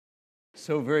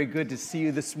So very good to see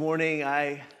you this morning.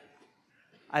 I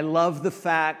love the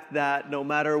fact that no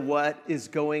matter what is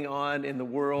going on in the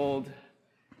world,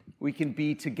 we can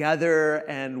be together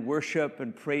and worship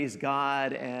and praise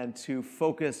God and to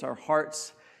focus our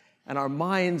hearts and our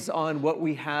minds on what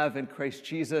we have in Christ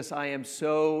Jesus. I am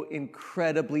so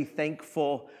incredibly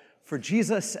thankful for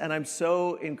Jesus, and I'm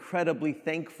so incredibly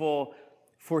thankful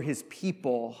for his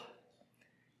people.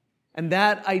 And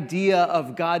that idea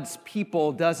of God's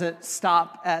people doesn't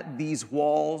stop at these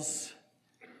walls.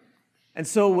 And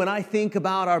so when I think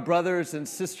about our brothers and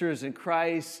sisters in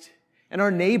Christ, and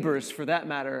our neighbors for that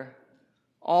matter,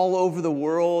 all over the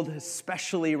world,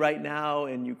 especially right now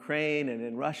in Ukraine and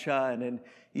in Russia and in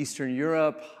Eastern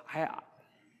Europe,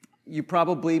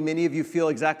 many of you feel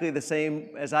exactly the same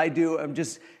as I do. I'm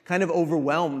just kind of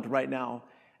overwhelmed right now.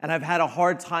 And I've had a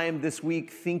hard time this week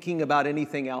thinking about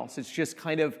anything else. It's just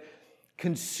kind of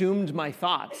consumed my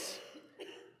thoughts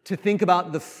to think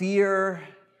about the fear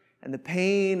and the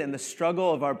pain and the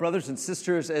struggle of our brothers and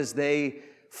sisters as they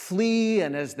flee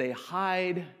and as they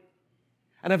hide.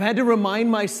 And I've had to remind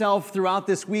myself throughout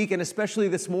this week, and especially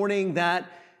this morning, that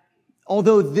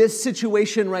although this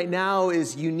situation right now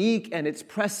is unique and it's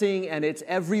pressing and it's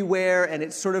everywhere and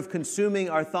it's sort of consuming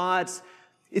our thoughts,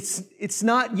 it's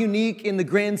not unique in the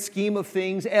grand scheme of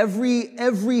things.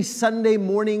 Every Sunday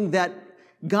morning that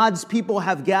God's people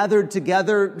have gathered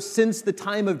together since the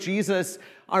time of Jesus,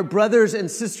 our brothers and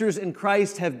sisters in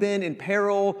Christ have been in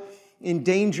peril, in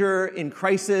danger, in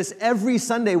crisis every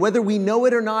Sunday, whether we know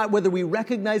it or not, whether we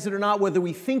recognize it or not, whether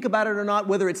we think about it or not,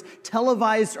 whether it's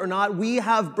televised or not. We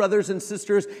have brothers and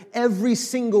sisters every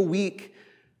single week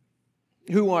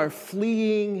who are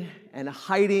fleeing and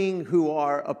hiding, who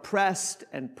are oppressed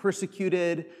and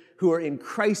persecuted, who are in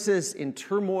crisis, in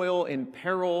turmoil, in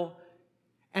peril.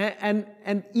 And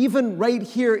even right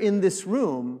here in this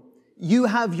room, you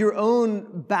have your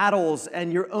own battles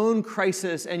and your own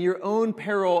crisis and your own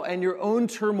peril and your own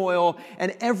turmoil,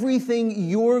 and everything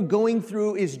you're going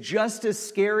through is just as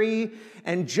scary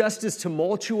and just as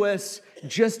tumultuous,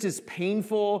 just as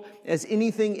painful as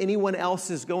anything anyone else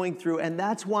is going through. And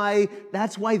that's why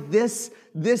this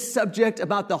subject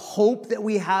about the hope that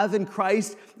we have in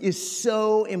Christ is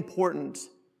so important.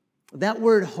 That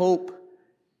word hope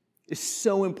is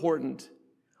so important.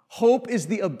 Hope is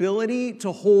the ability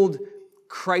to hold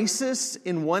crisis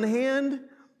in one hand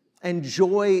and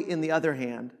joy in the other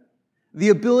hand. The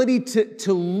ability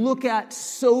to look at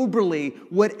soberly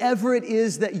whatever it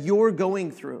is that you're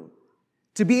going through.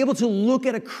 To be able to look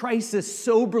at a crisis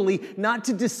soberly, not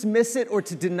to dismiss it or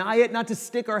to deny it, not to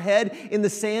stick our head in the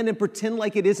sand and pretend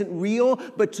like it isn't real,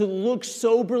 but to look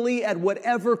soberly at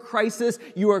whatever crisis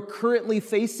you are currently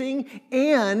facing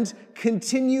and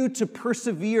continue to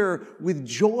persevere with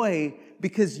joy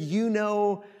because you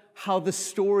know how the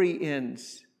story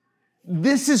ends.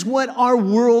 This is what our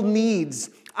world needs.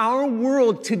 Our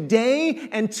world today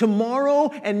and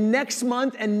tomorrow and next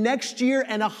month and next year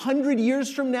and 100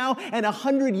 years from now and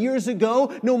 100 years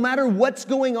ago, no matter what's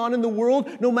going on in the world,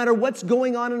 no matter what's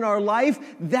going on in our life,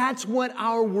 that's what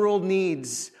our world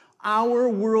needs. Our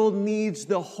world needs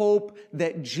the hope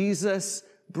that Jesus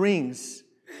brings.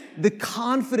 The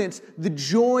confidence, the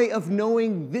joy of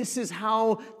knowing this is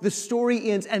how the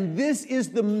story ends. And this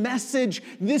is the message,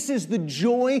 this is the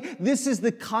joy, this is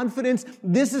the confidence,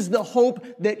 this is the hope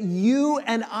that you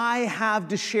and I have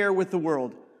to share with the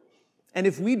world. And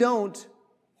if we don't,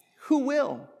 who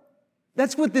will?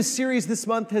 That's what this series this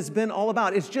month has been all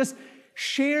about. It's just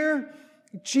share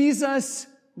Jesus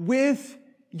with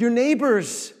your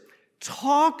neighbors.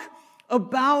 Talk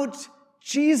about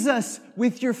Jesus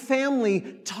with your family.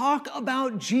 Talk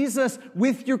about Jesus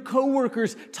with your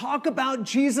coworkers. Talk about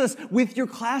Jesus with your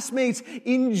classmates.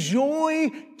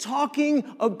 Enjoy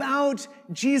talking about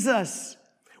Jesus.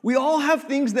 We all have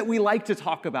things that we like to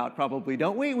talk about, probably,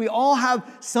 don't we? We all have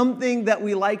something that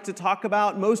we like to talk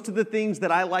about. Most of the things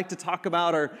that I like to talk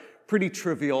about are pretty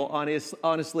trivial,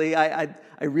 honestly. I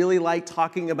really like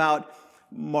talking about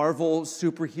Marvel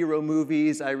superhero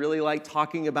movies. I really like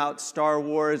talking about Star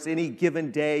Wars. Any given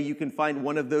day, you can find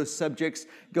one of those subjects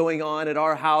going on at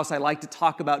our house. I like to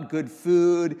talk about good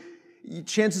food.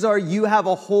 Chances are you have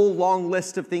a whole long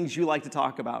list of things you like to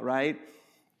talk about, right?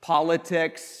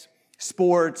 Politics,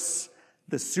 sports,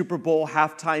 the Super Bowl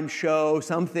halftime show,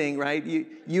 something, right?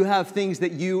 You have things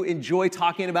that you enjoy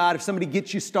talking about. If somebody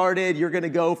gets you started, you're going to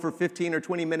go for 15 or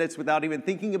 20 minutes without even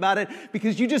thinking about it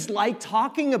because you just like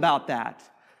talking about that.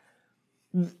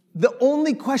 The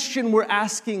only question we're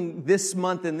asking this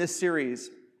month in this series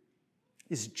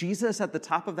is Jesus at the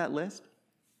top of that list?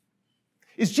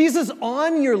 Is Jesus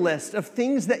on your list of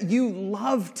things that you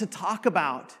love to talk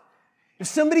about? If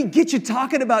somebody gets you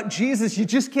talking about Jesus, you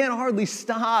just can't hardly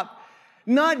stop.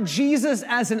 Not Jesus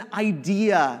as an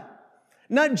idea,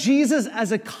 not Jesus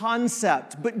as a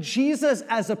concept, but Jesus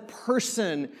as a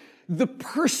person, the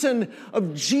person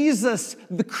of Jesus,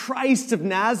 the Christ of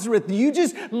Nazareth. You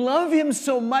just love him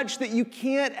so much that you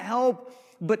can't help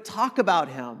but talk about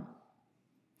him.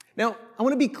 Now, I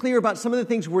want to be clear about some of the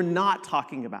things we're not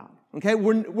talking about. Okay,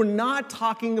 we're not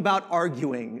talking about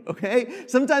arguing, okay?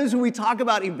 Sometimes when we talk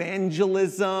about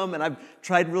evangelism, and I've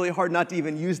tried really hard not to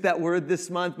even use that word this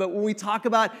month, but when we talk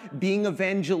about being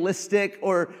evangelistic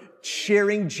or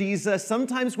sharing Jesus,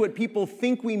 sometimes what people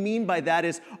think we mean by that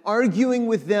is arguing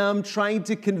with them, trying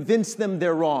to convince them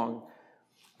they're wrong.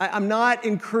 I'm not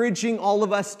encouraging all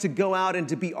of us to go out and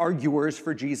to be arguers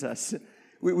for Jesus.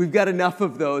 We've got enough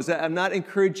of those. I'm not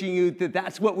encouraging you that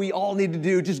that's what we all need to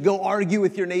do. Just go argue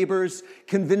with your neighbors,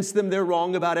 convince them they're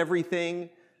wrong about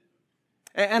everything.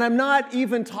 And I'm not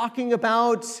even talking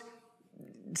about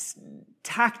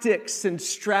tactics and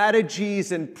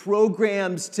strategies and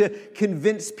programs to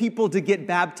convince people to get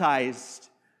baptized.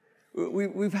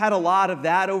 We've had a lot of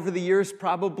that over the years,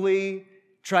 probably.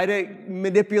 Try to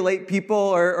manipulate people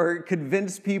or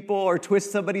convince people or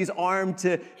twist somebody's arm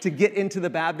to get into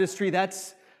the baptistry.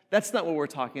 That's not what we're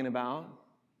talking about.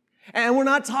 And we're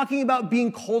not talking about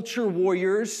being culture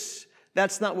warriors.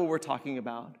 That's not what we're talking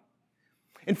about.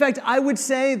 In fact, I would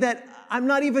say that I'm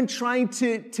not even trying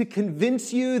to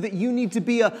convince you that you need to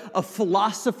be a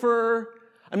philosopher.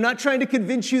 I'm not trying to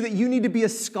convince you that you need to be a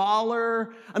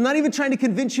scholar. I'm not even trying to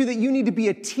convince you that you need to be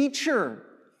a teacher.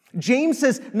 James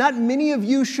says, not many of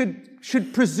you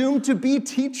should presume to be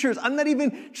teachers. I'm not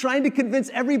even trying to convince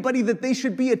everybody that they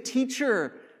should be a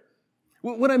teacher.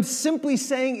 What I'm simply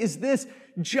saying is this: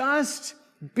 just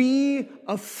be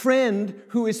a friend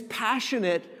who is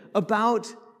passionate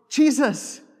about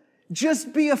Jesus.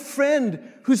 Just be a friend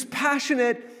who's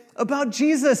passionate about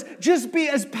Jesus. Just be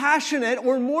as passionate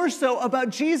or more so about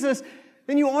Jesus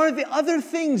than you are the other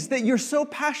things that you're so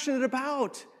passionate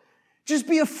about. Just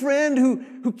be a friend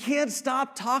who can't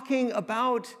stop talking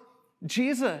about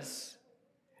Jesus.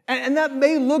 And that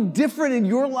may look different in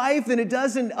your life than it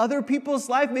does in other people's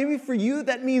life. Maybe for you,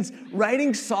 that means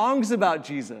writing songs about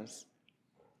Jesus.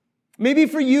 Maybe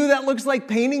for you, that looks like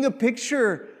painting a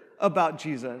picture about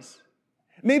Jesus.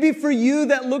 Maybe for you,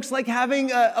 that looks like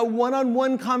having a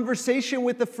one-on-one conversation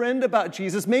with a friend about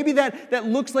Jesus. Maybe that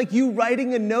looks like you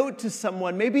writing a note to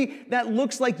someone. Maybe that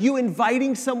looks like you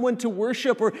inviting someone to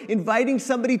worship or inviting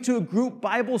somebody to a group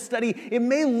Bible study. It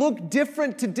may look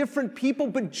different to different people,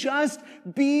 but just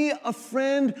be a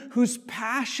friend who's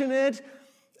passionate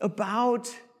about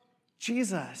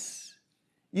Jesus.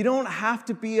 You don't have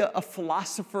to be a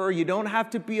philosopher. You don't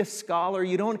have to be a scholar.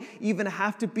 You don't even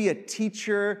have to be a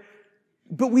teacher.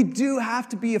 But we do have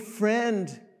to be a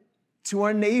friend to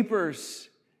our neighbors,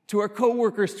 to our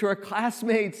coworkers, to our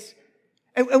classmates.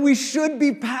 And we should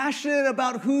be passionate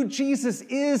about who Jesus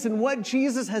is and what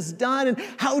Jesus has done and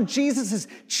how Jesus has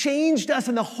changed us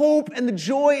and the hope and the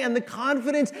joy and the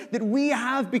confidence that we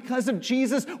have because of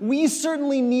Jesus. We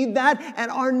certainly need that,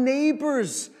 and our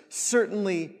neighbors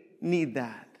certainly need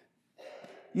that.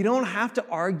 You don't have to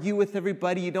argue with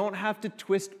everybody. You don't have to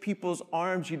twist people's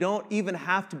arms. You don't even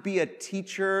have to be a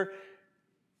teacher.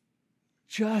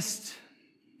 Just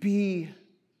be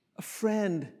a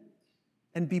friend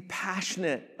and be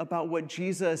passionate about what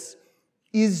Jesus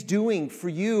is doing for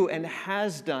you and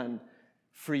has done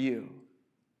for you.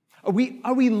 Are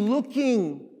we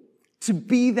looking to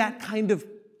be that kind of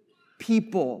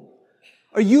people?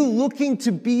 Are you looking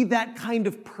to be that kind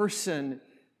of person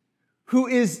who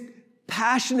is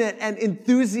passionate and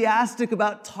enthusiastic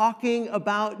about talking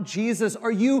about Jesus?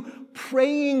 Are you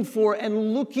praying for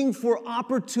and looking for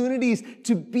opportunities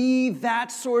to be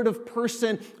that sort of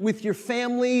person with your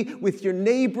family, with your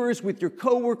neighbors, with your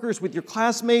coworkers, with your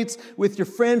classmates, with your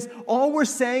friends? All we're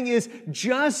saying is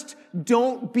just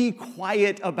don't be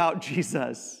quiet about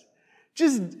Jesus.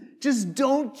 Just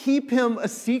don't keep him a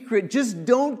secret. Just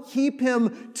don't keep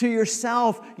him to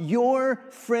yourself. Your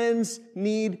friends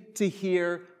need to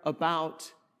hear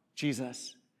about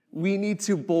Jesus. We need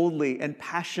to boldly and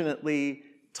passionately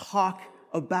talk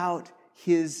about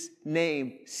his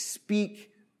name,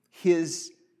 speak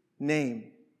his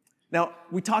name. Now,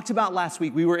 we talked about last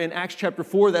week, we were in Acts chapter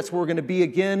 4. That's where we're going to be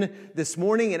again this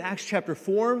morning in Acts chapter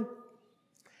 4.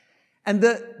 And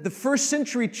the first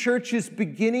century church is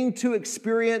beginning to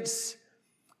experience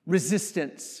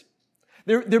resistance.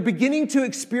 They're beginning to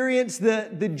experience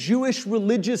the Jewish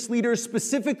religious leaders,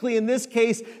 specifically in this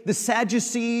case, the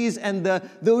Sadducees and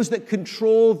those that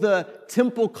control the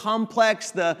temple complex,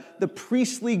 the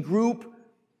priestly group,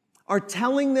 are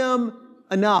telling them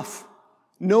enough.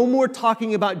 No more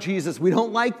talking about Jesus. We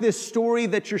don't like this story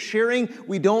that you're sharing.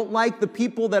 We don't like the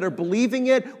people that are believing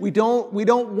it. We don't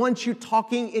want you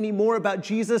talking anymore about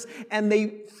Jesus. And they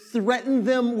threatened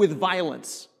them with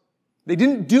violence. They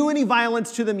didn't do any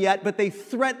violence to them yet, but they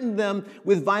threatened them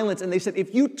with violence. And they said,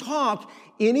 if you talk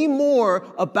any more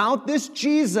about this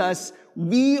Jesus,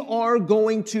 we are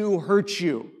going to hurt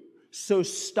you. So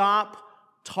stop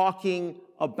talking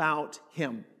about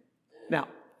him. Now,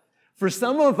 for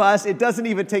some of us, it doesn't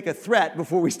even take a threat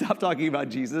before we stop talking about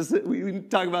Jesus. We can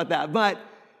talk about that. But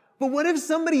what if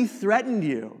somebody threatened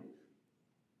you?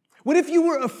 What if you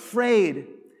were afraid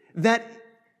that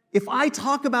if I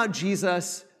talk about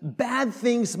Jesus, bad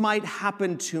things might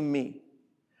happen to me?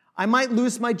 I might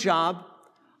lose my job.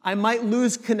 I might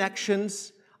lose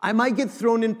connections. I might get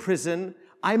thrown in prison.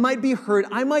 I might be hurt.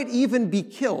 I might even be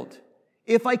killed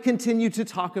if I continue to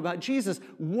talk about Jesus.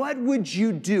 What would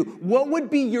you do? What would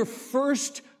be your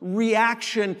first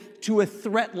reaction to a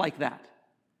threat like that?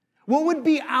 What would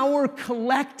be our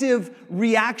collective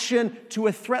reaction to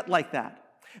a threat like that?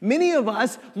 Many of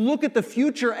us look at the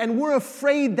future and we're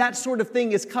afraid that sort of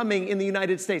thing is coming in the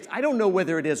United States. I don't know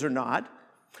whether it is or not,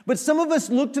 but some of us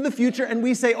look to the future and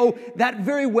we say, oh, that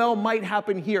very well might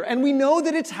happen here. And we know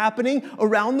that it's happening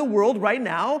around the world right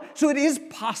now, so it is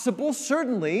possible,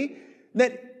 certainly,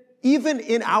 that even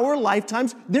in our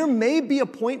lifetimes, there may be a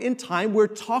point in time where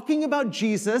talking about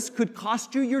Jesus could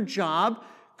cost you your job,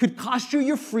 could cost you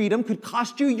your freedom, could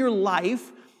cost you your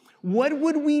life. What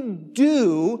would we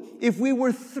do if we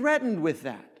were threatened with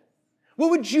that? What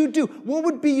would you do? What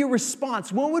would be your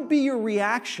response? What would be your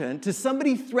reaction to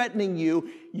somebody threatening you?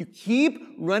 You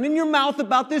keep running your mouth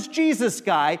about this Jesus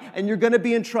guy, and you're going to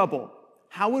be in trouble.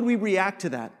 How would we react to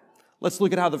that? Let's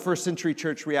look at how the first century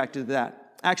church reacted to that.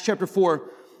 Acts chapter 4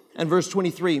 and verse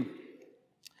 23.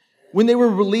 When they were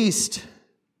released,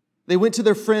 they went to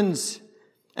their friends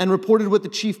and reported what the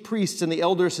chief priests and the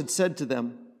elders had said to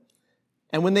them.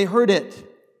 And when they heard it,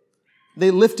 they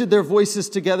lifted their voices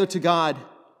together to God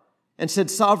and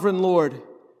said, Sovereign Lord,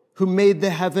 who made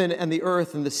the heaven and the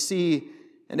earth and the sea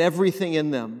and everything in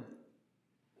them.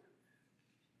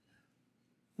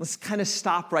 Let's kind of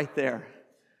stop right there.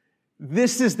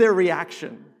 This is their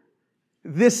reaction.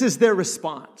 This is their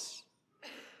response.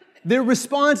 Their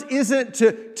response isn't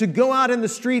to go out in the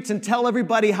streets and tell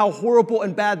everybody how horrible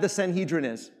and bad the Sanhedrin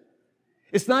is.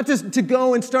 It's not just to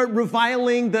go and start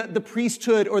reviling the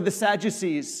priesthood or the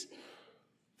Sadducees.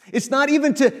 It's not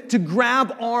even to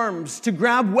grab arms, to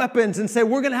grab weapons and say,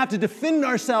 we're going to have to defend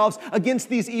ourselves against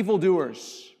these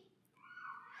evildoers.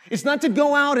 It's not to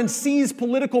go out and seize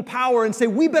political power and say,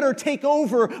 we better take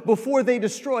over before they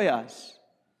destroy us.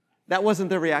 That wasn't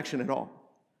their reaction at all.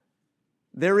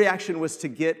 Their reaction was to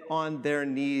get on their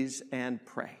knees and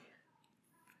pray.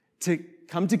 To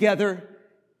come together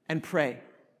and pray.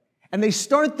 And they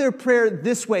start their prayer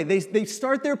this way. They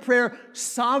start their prayer,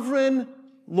 Sovereign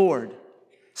Lord.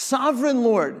 Sovereign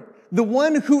Lord, the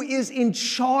one who is in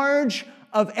charge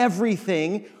of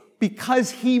everything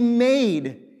because he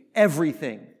made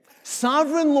everything.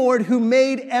 Sovereign Lord who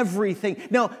made everything.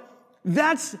 Now,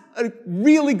 that's a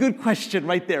really good question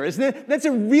right there, isn't it? That's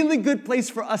a really good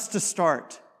place for us to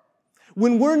start.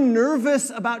 When we're nervous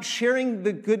about sharing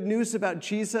the good news about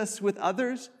Jesus with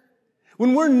others,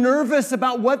 when we're nervous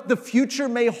about what the future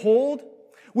may hold,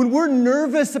 when we're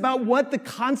nervous about what the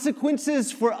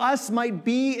consequences for us might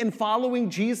be in following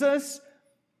Jesus,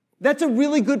 that's a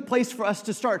really good place for us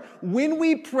to start. When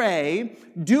we pray,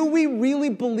 do we really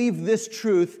believe this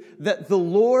truth that the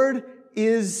Lord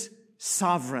is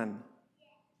sovereign?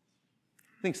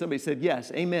 I think somebody said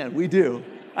yes. Amen. We do.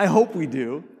 I hope we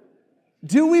do.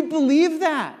 Do we believe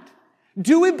that?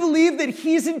 Do we believe that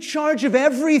he's in charge of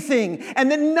everything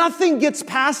and that nothing gets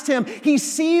past him? He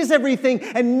sees everything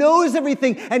and knows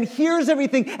everything and hears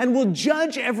everything and will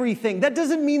judge everything. That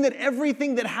doesn't mean that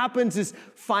everything that happens is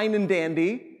fine and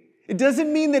dandy. It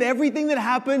doesn't mean that everything that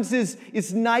happens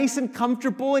is nice and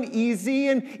comfortable and easy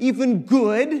and even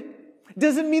good. It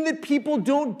doesn't mean that people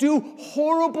don't do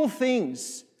horrible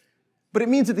things. But it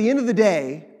means at the end of the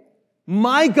day,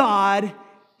 my God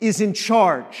is in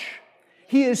charge.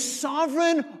 He is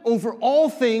sovereign over all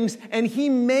things, and he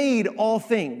made all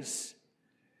things.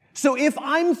 So if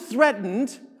I'm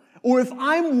threatened, or if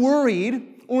I'm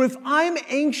worried, or if I'm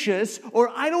anxious, or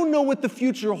I don't know what the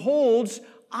future holds,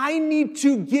 I need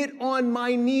to get on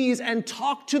my knees and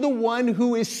talk to the one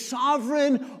who is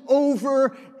sovereign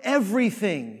over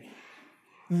everything.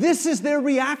 This is their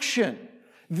reaction.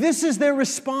 This is their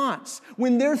response.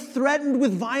 When they're threatened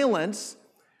with violence,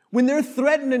 when they're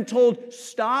threatened and told,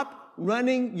 stop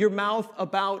running your mouth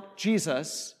about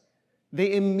Jesus,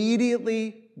 they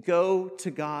immediately go to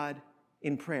God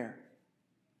in prayer?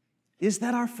 Is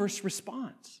that our first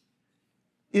response?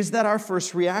 Is that our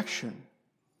first reaction?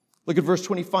 Look at verse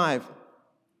 25.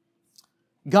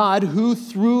 God, who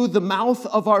through the mouth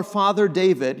of our father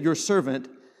David, your servant,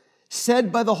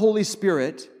 said by the Holy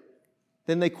Spirit,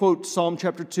 then they quote Psalm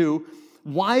chapter 2,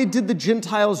 why did the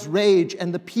Gentiles rage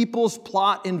and the peoples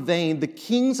plot in vain? The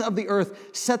kings of the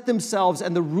earth set themselves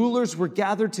and the rulers were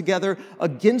gathered together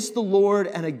against the Lord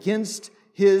and against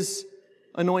his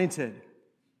anointed.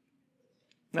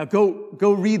 Now go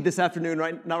read this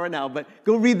afternoon, not right now, but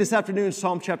go read this afternoon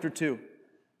Psalm chapter 2.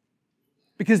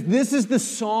 Because this is the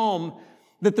psalm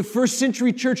that the first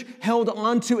century church held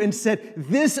on to and said,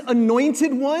 this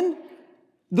anointed one,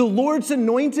 the Lord's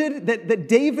anointed that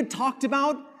David talked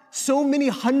about so many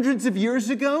hundreds of years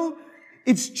ago,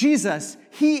 it's Jesus.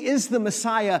 He is the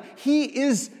Messiah. He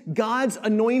is God's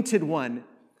anointed one.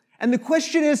 And the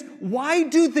question is, why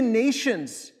do the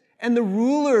nations and the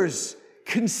rulers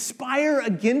conspire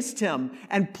against him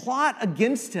and plot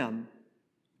against him?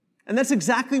 And that's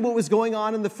exactly what was going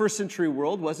on in the first century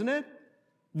world, wasn't it?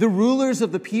 The rulers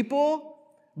of the people,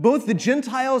 both the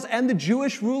Gentiles and the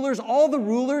Jewish rulers, all the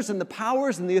rulers and the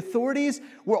powers and the authorities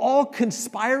were all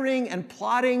conspiring and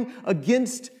plotting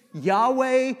against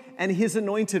Yahweh and his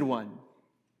anointed one.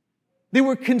 They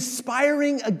were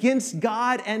conspiring against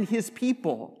God and his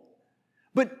people.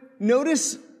 But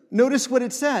notice what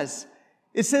it says.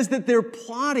 It says that their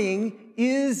plotting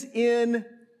is in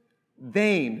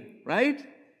vain, right?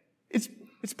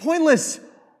 It's pointless.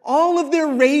 All of their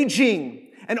raging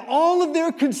and all of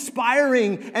their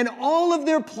conspiring and all of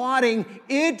their plotting,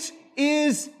 it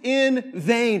is in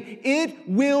vain. It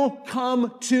will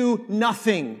come to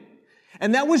nothing.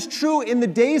 And that was true in the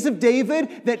days of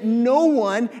David, that no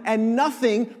one and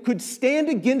nothing could stand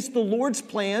against the Lord's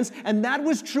plans. And that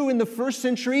was true in the first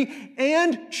century.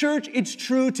 And church, it's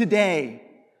true today.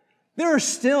 There are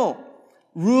still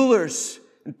rulers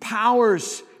and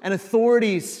powers and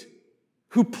authorities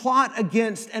who plot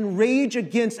against and rage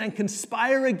against and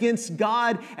conspire against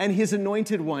God and his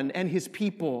anointed one and his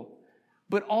people.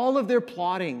 But all of their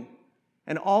plotting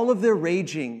and all of their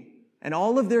raging and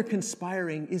all of their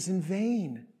conspiring is in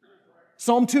vain.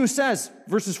 Psalm 2 says,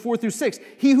 verses 4 through 6,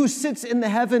 he who sits in the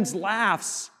heavens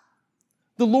laughs.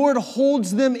 The Lord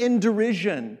holds them in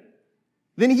derision.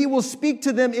 Then he will speak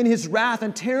to them in his wrath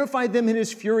and terrify them in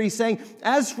his fury, saying,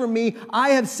 as for me,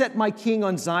 I have set my king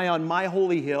on Zion, my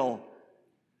holy hill.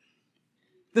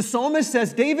 The psalmist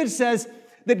says, David says,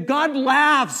 that God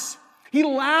laughs. He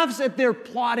laughs at their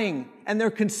plotting and their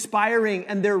conspiring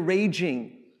and their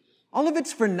raging. All of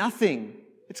it's for nothing.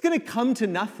 It's going to come to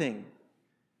nothing.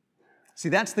 See,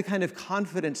 that's the kind of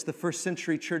confidence the first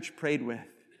century church prayed with.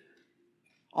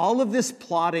 All of this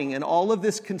plotting and all of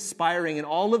this conspiring and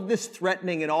all of this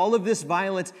threatening and all of this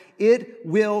violence, it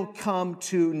will come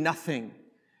to nothing.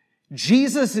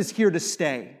 Jesus is here to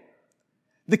stay.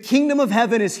 The kingdom of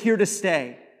heaven is here to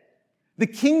stay. The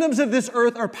kingdoms of this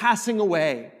earth are passing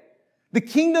away. The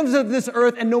kingdoms of this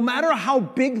earth, and no matter how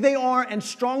big they are and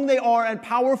strong they are and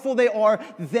powerful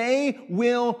they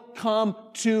will come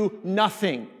to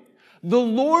nothing. The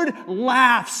Lord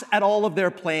laughs at all of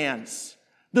their plans.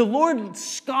 The Lord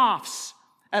scoffs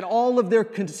at all of their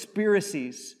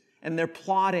conspiracies and their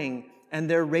plotting and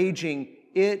their raging.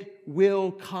 It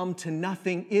will come to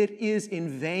nothing. It is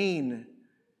in vain.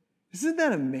 Isn't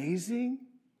that amazing?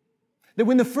 That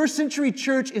when the first century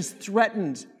church is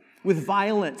threatened with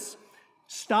violence,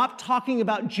 stop talking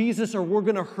about Jesus or we're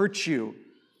going to hurt you.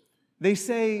 They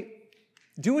say,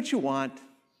 do what you want,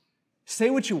 say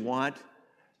what you want,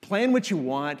 plan what you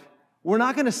want. We're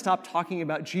not going to stop talking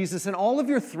about Jesus, and all of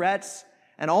your threats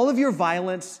and all of your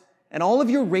violence and all of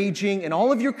your raging and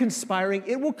all of your conspiring,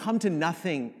 it will come to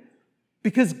nothing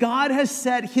because God has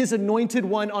set his anointed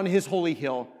one on his holy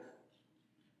hill.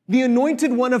 The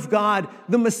anointed one of God,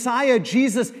 the Messiah,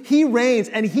 Jesus, he reigns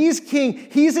and he's king.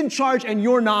 He's in charge and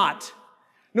you're not.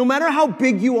 No matter how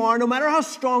big you are, no matter how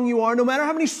strong you are, no matter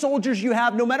how many soldiers you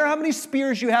have, no matter how many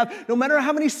spears you have, no matter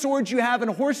how many swords you have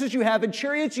and horses you have and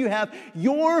chariots you have,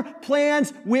 your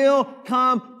plans will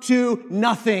come to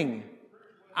nothing.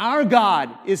 Our God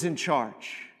is in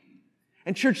charge.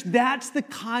 And church, that's the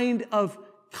kind of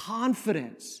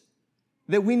confidence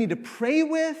that we need to pray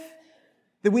with,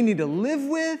 that we need to live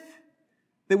with,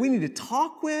 that we need to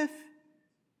talk with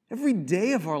every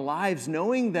day of our lives,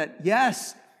 knowing that,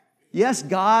 yes,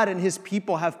 God and his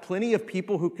people have plenty of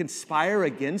people who conspire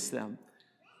against them,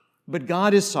 but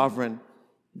God is sovereign,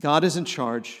 God is in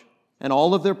charge, and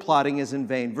all of their plotting is in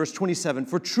vain. Verse 27,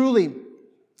 for truly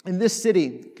in this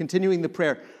city, continuing the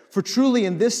prayer, For truly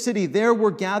in this city there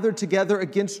were gathered together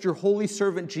against your holy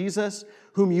servant Jesus,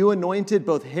 whom you anointed,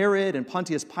 both Herod and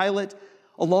Pontius Pilate,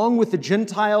 along with the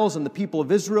Gentiles and the people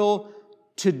of Israel,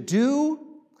 to do,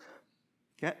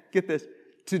 get this,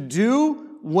 to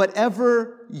do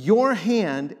whatever your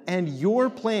hand and your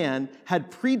plan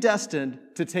had predestined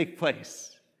to take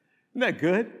place. Isn't that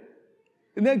good?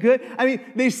 Isn't that good? I mean,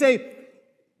 they say,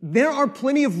 there are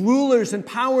plenty of rulers and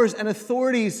powers and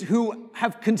authorities who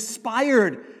have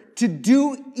conspired to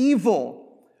do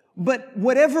evil. But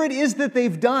whatever it is that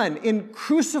they've done in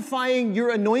crucifying your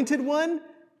anointed one,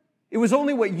 it was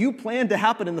only what you planned to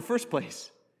happen in the first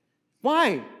place.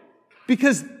 Why?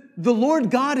 Because the Lord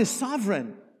God is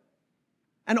sovereign.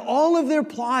 And all of their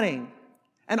plotting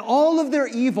and all of their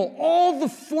evil, all the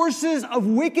forces of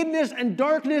wickedness and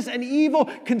darkness and evil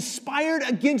conspired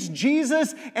against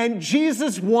Jesus, and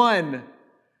Jesus won.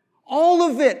 All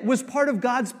of it was part of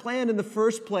God's plan in the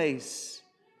first place.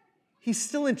 He's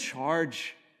still in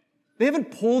charge. They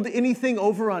haven't pulled anything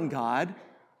over on God.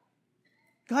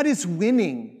 God is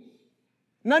winning.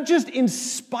 Not just in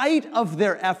spite of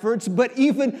their efforts, but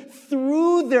even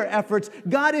through their efforts,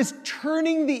 God is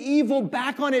turning the evil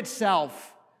back on itself.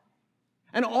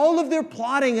 And all of their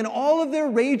plotting and all of their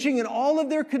raging and all of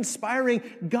their conspiring,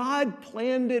 God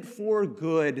planned it for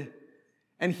good.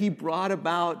 And He brought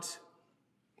about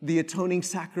the atoning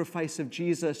sacrifice of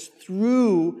Jesus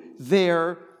through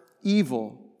their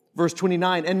evil. Verse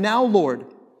 29, and now, Lord,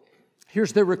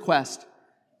 here's their request.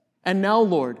 And now,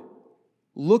 Lord,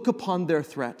 look upon their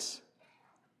threats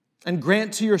and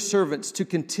grant to your servants to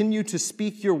continue to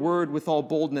speak your word with all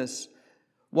boldness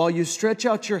while you stretch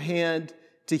out your hand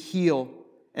to heal,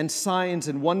 and signs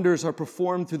and wonders are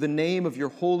performed through the name of your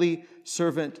holy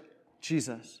servant,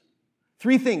 Jesus.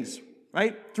 3 things,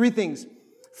 right? 3 things.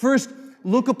 First,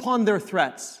 look upon their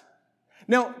threats.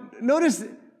 Now, notice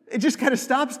it just kind of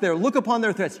stops there. Look upon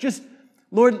their threats. Just,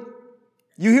 Lord,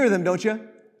 you hear them, don't you?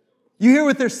 You hear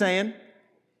what they're saying.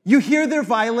 You hear their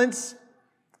violence.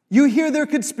 You hear their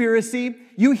conspiracy.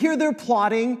 You hear their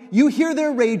plotting. You hear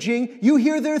their raging. You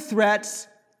hear their threats.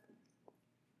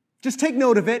 Just take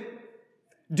note of it.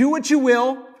 Do what you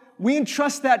will. We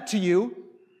entrust that to you.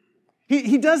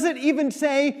 He doesn't even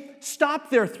say, stop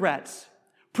their threats.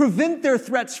 Prevent their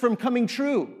threats from coming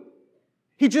true.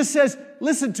 He just says,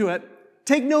 listen to it.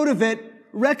 Take note of it.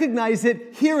 Recognize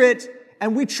it. Hear it.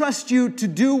 And we trust you to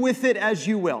do with it as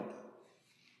you will.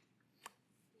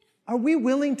 Are we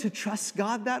willing to trust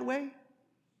God that way?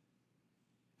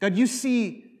 God, you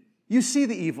see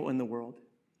the evil in the world.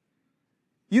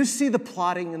 You see the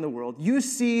plotting in the world. You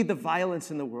see the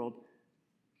violence in the world.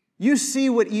 You see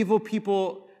what evil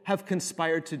people have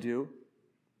conspired to do.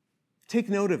 Take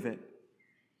note of it.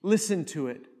 Listen to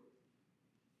it.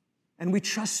 And we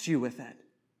trust you with it,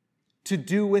 to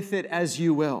do with it as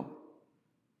you will.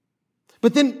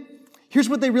 But then, here's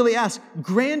what they really ask.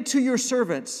 Grant to your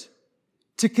servants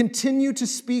to continue to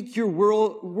speak your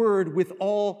word with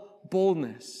all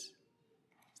boldness.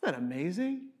 Isn't that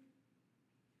amazing?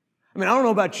 I mean, I don't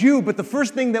know about you, but the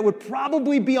first thing that would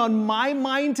probably be on my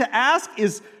mind to ask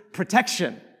is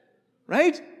protection,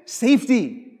 right?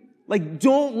 Safety. Like,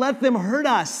 don't let them hurt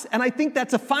us. And I think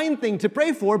that's a fine thing to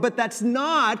pray for, but that's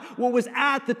not what was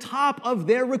at the top of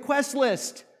their request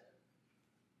list.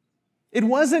 It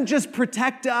wasn't just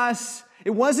protect us.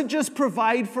 It wasn't just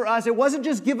provide for us. It wasn't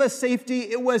just give us safety.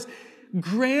 It was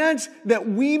grant that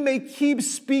we may keep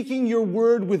speaking your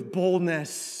word with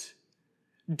boldness.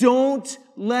 Don't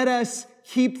let us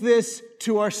keep this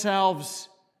to ourselves.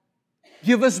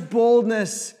 Give us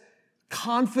boldness,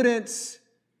 confidence,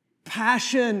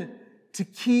 passion to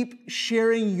keep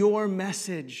sharing your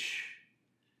message.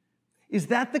 Is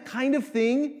that the kind of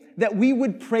thing that we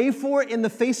would pray for in the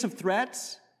face of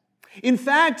threats? In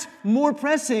fact, more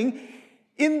pressing,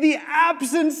 in the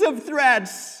absence of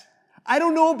threats. I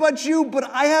don't know about you, but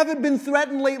I haven't been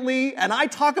threatened lately, and I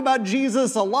talk about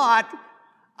Jesus a lot.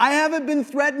 I haven't been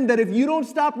threatened that if you don't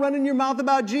stop running your mouth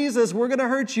about Jesus, we're going to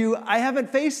hurt you. I haven't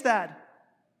faced that.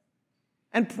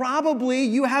 And probably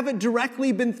you haven't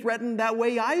directly been threatened that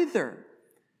way either.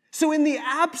 So in the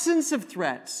absence of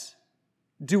threats,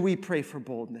 do we pray for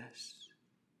boldness?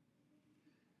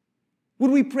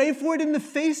 Would we pray for it in the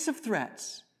face of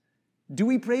threats? Do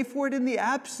we pray for it in the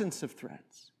absence of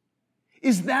threats?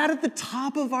 Is that at the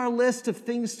top of our list of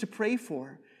things to pray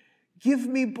for? Give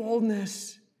me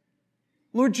boldness.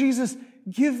 Lord Jesus,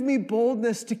 give me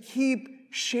boldness to keep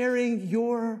sharing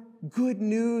your good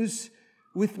news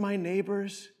with my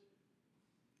neighbors.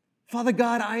 Father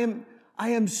God, I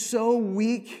am so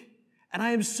weak And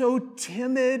I am so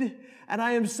timid, and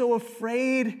I am so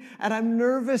afraid, and I'm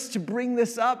nervous to bring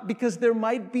this up because there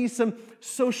might be some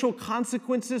social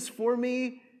consequences for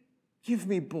me. Give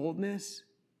me boldness.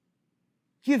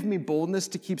 Give me boldness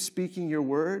to keep speaking your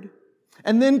word.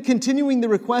 And then continuing the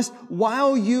request,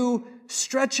 while you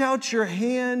stretch out your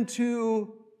hand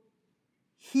to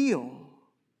heal.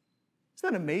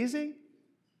 Isn't that amazing?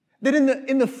 That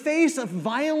in the face of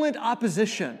violent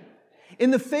opposition,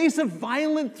 in the face of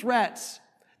violent threats,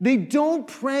 they don't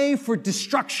pray for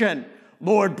destruction.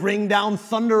 Lord, bring down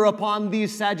thunder upon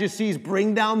these Sadducees.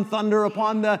 Bring down thunder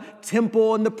upon the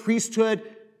temple and the priesthood.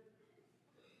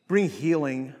 Bring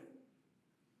healing.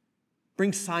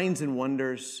 Bring signs and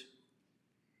wonders.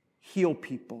 Heal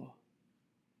people.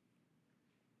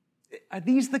 Are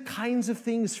these the kinds of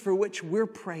things for which we're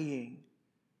praying?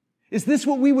 Is this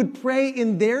what we would pray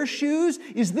in their shoes?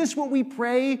 Is this what we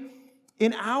pray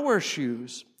in our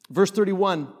shoes? Verse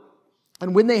 31,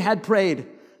 and when they had prayed,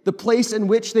 the place in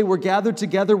which they were gathered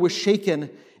together was shaken,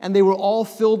 and they were all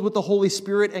filled with the Holy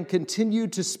Spirit and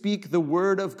continued to speak the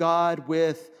word of God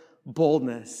with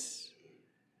boldness.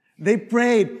 They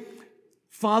prayed,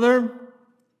 Father,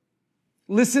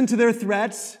 listen to their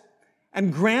threats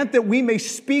and grant that we may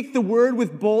speak the word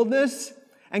with boldness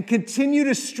and continue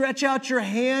to stretch out your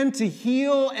hand to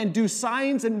heal and do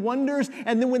signs and wonders.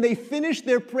 And then when they finished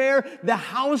their prayer, the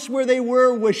house where they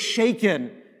were was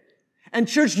shaken. And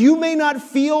church, you may not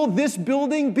feel this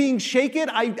building being shaken.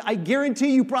 I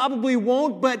guarantee you probably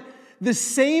won't, but the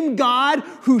same God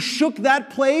who shook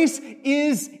that place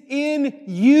is in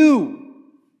you.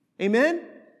 Amen?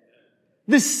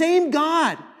 The same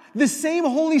God, the same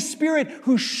Holy Spirit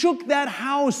who shook that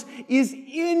house is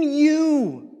in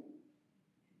you.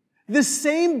 The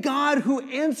same God who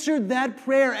answered that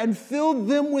prayer and filled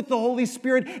them with the Holy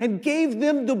Spirit and gave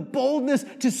them the boldness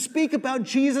to speak about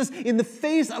Jesus in the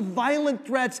face of violent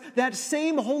threats, that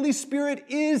same Holy Spirit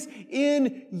is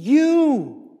in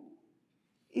you.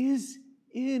 Is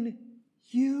in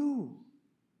you.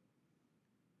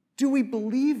 Do we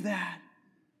believe that?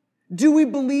 Do we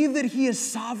believe that He is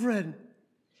sovereign?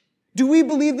 Do we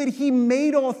believe that He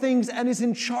made all things and is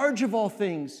in charge of all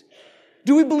things?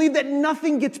 Do we believe that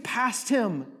nothing gets past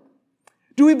Him?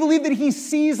 Do we believe that He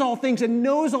sees all things and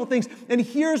knows all things and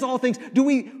hears all things? Do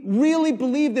we really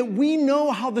believe that we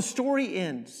know how the story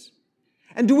ends?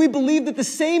 And do we believe that the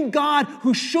same God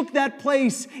who shook that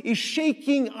place is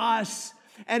shaking us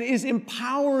and is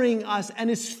empowering us and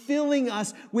is filling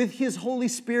us with His Holy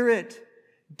Spirit?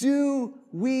 Do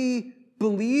we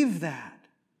believe that?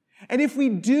 And if we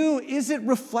do, is it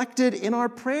reflected in our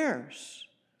prayers?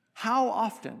 How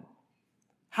often?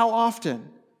 How often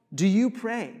do you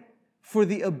pray for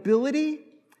the ability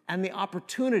and the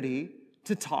opportunity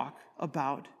to talk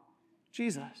about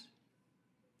Jesus?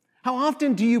 How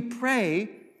often do you pray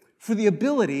for the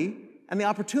ability and the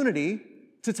opportunity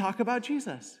to talk about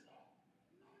Jesus?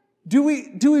 Do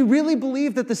we really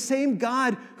believe that the same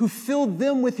God who filled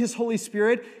them with His Holy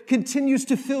Spirit continues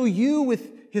to fill you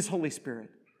with His Holy Spirit?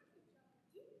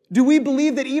 Do we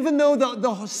believe that even though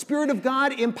the Spirit of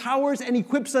God empowers and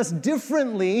equips us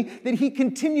differently, that He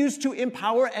continues to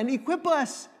empower and equip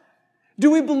us?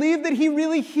 Do we believe that He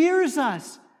really hears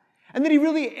us and that He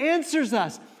really answers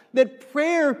us? That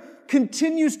prayer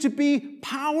continues to be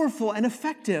powerful and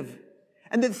effective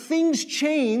and that things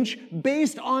change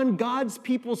based on God's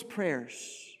people's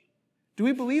prayers? Do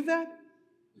we believe that?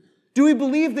 Do we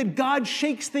believe that God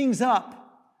shakes things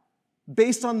up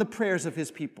based on the prayers of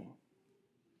His people?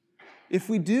 If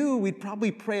we do, we'd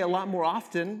probably pray a lot more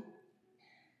often,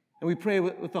 and we pray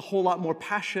with a whole lot more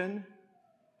passion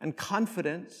and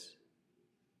confidence.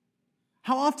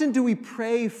 How often do we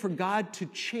pray for God to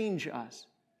change us?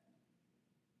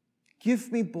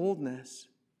 Give me boldness.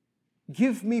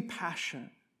 Give me passion.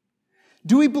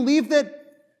 Do we believe that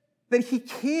He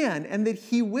can and that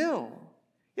He will?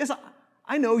 Yes,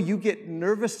 I know you get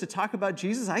nervous to talk about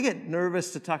Jesus. I get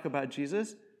nervous to talk about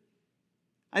Jesus.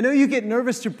 I know you get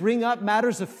nervous to bring up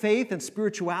matters of faith and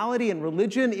spirituality and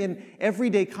religion in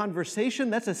everyday conversation.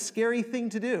 That's a scary thing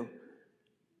to do.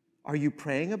 Are you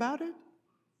praying about it?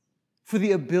 For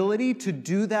the ability to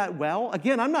do that well?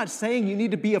 Again, I'm not saying you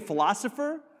need to be a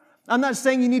philosopher. I'm not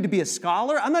saying you need to be a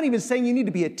scholar. I'm not even saying you need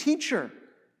to be a teacher.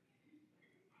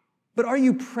 But are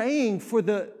you praying for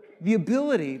the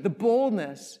ability, the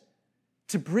boldness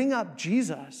to bring up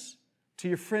Jesus to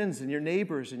your friends and your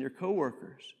neighbors and your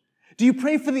coworkers? Do you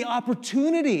pray for the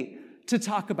opportunity to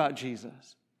talk about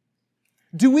Jesus?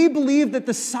 Do we believe that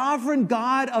the sovereign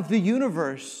God of the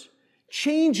universe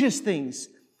changes things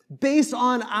based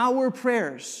on our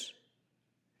prayers?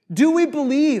 Do we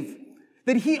believe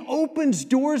that He opens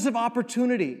doors of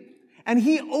opportunity And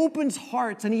he opens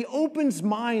hearts and he opens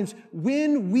minds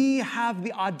when we have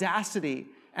the audacity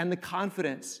and the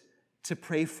confidence to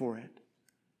pray for it.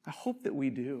 I hope that we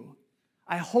do.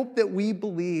 I hope that we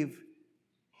believe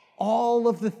all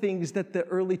of the things that the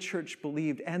early church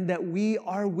believed, and that we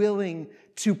are willing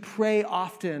to pray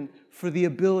often for the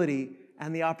ability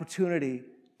and the opportunity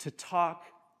to talk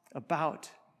about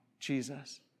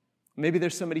Jesus. Maybe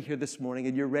there's somebody here this morning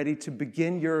and you're ready to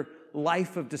begin your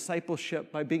life of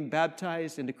discipleship by being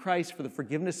baptized into Christ for the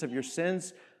forgiveness of your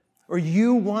sins, or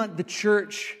you want the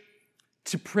church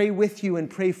to pray with you and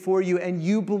pray for you, and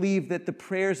you believe that the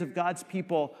prayers of God's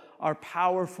people are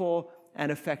powerful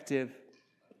and effective.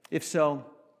 If so,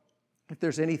 if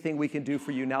there's anything we can do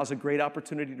for you, now's a great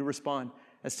opportunity to respond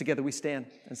as together we stand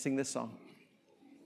and sing this song.